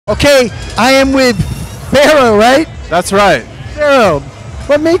Okay, I am with Pharaoh, right? That's right. Pharaoh,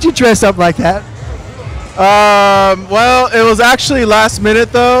 what made you dress up like that? Well, it was actually last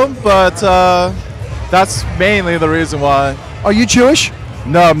minute though, but that's mainly the reason why. Are you Jewish?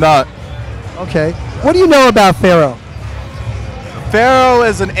 No, I'm not. Okay. What do you know about Pharaoh? Pharaoh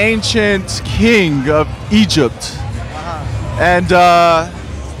is an ancient king of Egypt, and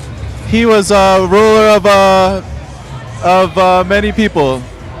he was a ruler of many people.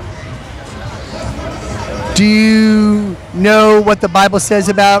 Do you know what the Bible says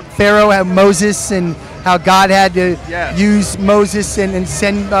about Pharaoh and Moses and how God had to use Moses and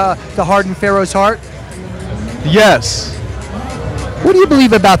send to harden Pharaoh's heart? Yes. What do you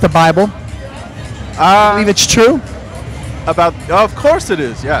believe about the Bible? Believe it's true? Of course it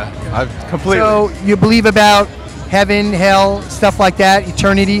is, yeah. Completely. So you believe about heaven, hell, stuff like that,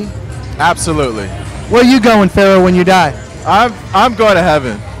 eternity? Absolutely. Where are you going, Pharaoh, when you die? I'm going to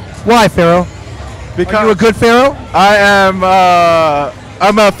heaven. Why, Pharaoh? Because are you a good Pharaoh? I am.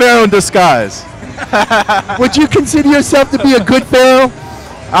 I'm a Pharaoh in disguise. Would you consider yourself to be a good Pharaoh?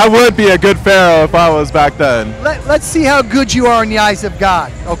 I would be a good Pharaoh if I was back then. Let's see how good you are in the eyes of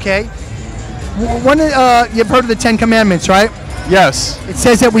God, okay? You've heard of the 10 Commandments, right? Yes. It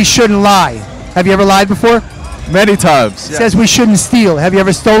says that we shouldn't lie. Have you ever lied before? Many times. It says we shouldn't steal. Have you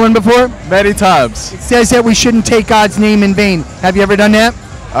ever stolen before? Many times. It says that we shouldn't take God's name in vain. Have you ever done that?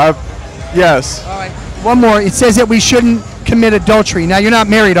 Yes. All right. One more. It says that we shouldn't commit adultery. Now, you're not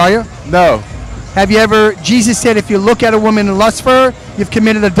married, are you? No. Have you ever, Jesus said if you look at a woman and lust for her, you've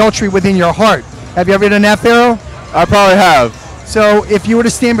committed adultery within your heart. Have you ever done that, Pharaoh? I probably have. So if you were to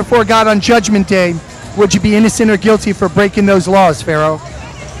stand before God on Judgment Day, would you be innocent or guilty for breaking those laws, Pharaoh?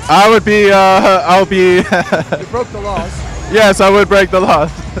 I would be, You broke the laws. Yes, I would break the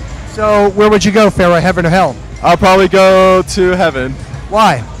laws. So where would you go, Pharaoh, heaven or hell? I'll probably go to heaven.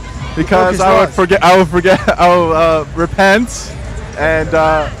 Why? Because I would forget, I will repent, and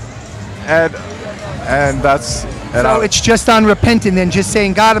that's. And so it's just on repenting then, just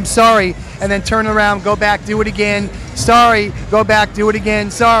saying, God, I'm sorry, and then turn around, go back, do it again. Sorry, go back, do it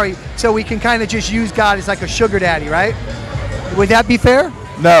again. Sorry. So we can kind of just use God as like a sugar daddy, right? Would that be fair?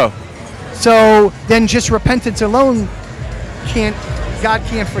 No. So then just repentance alone God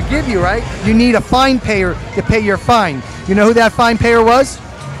can't forgive you, right? You need a fine payer to pay your fine. You know who that fine payer was?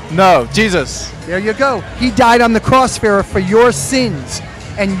 No, Jesus. There you go. He died on the cross, Pharaoh, for your sins.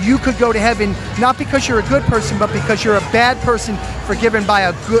 And you could go to heaven, not because you're a good person, but because you're a bad person forgiven by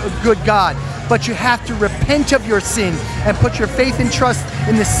a good God. But you have to repent of your sin and put your faith and trust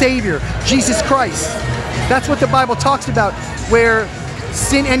in the Savior, Jesus Christ. That's what the Bible talks about, where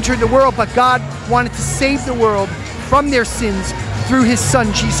sin entered the world, but God wanted to save the world from their sins through his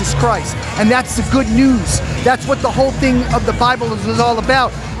son, Jesus Christ. And that's the good news. That's what the whole thing of the Bible is all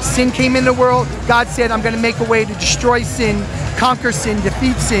about. Sin came in the world. God said, I'm going to make a way to destroy sin, conquer sin,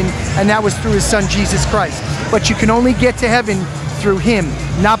 defeat sin, and that was through his son, Jesus Christ. But you can only get to heaven through him,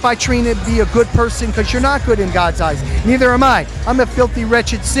 not by trying to be a good person, because you're not good in God's eyes. Neither am I. I'm a filthy,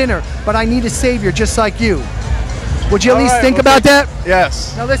 wretched sinner, but I need a Savior just like you. Would you at least think about that?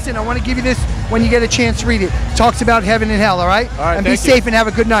 Yes. Now listen, I want to give you this when you get a chance to read it. It talks about heaven and hell, all right? All right, and be safe and have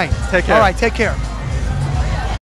a good night. Take care. All right, take care.